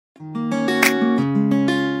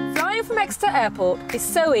Exeter Airport is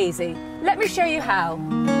so easy. Let me show you how.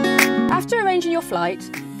 After arranging your flight,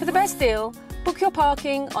 for the best deal, book your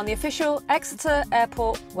parking on the official Exeter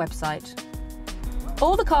Airport website.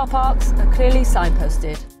 All the car parks are clearly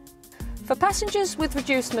signposted. For passengers with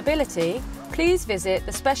reduced mobility, please visit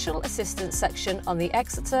the Special Assistance section on the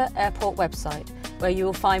Exeter Airport website, where you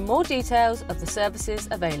will find more details of the services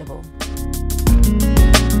available.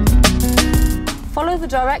 Follow the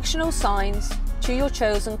directional signs to your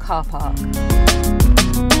chosen car park.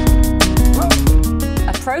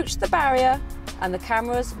 Approach the barrier and the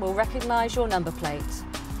cameras will recognise your number plate.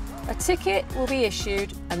 A ticket will be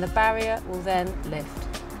issued and the barrier will then lift.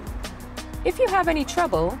 If you have any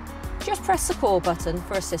trouble, just press the call button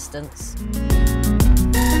for assistance.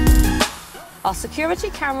 Our security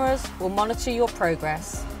cameras will monitor your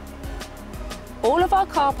progress. All of our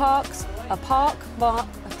car parks are Park Mark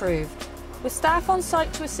approved, with staff on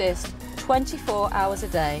site to assist 24 hours a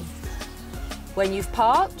day. When you've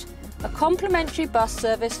parked, a complimentary bus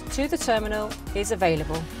service to the terminal is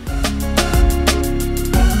available.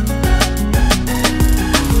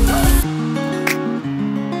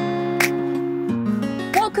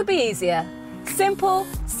 What could be easier? Simple,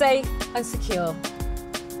 safe and secure.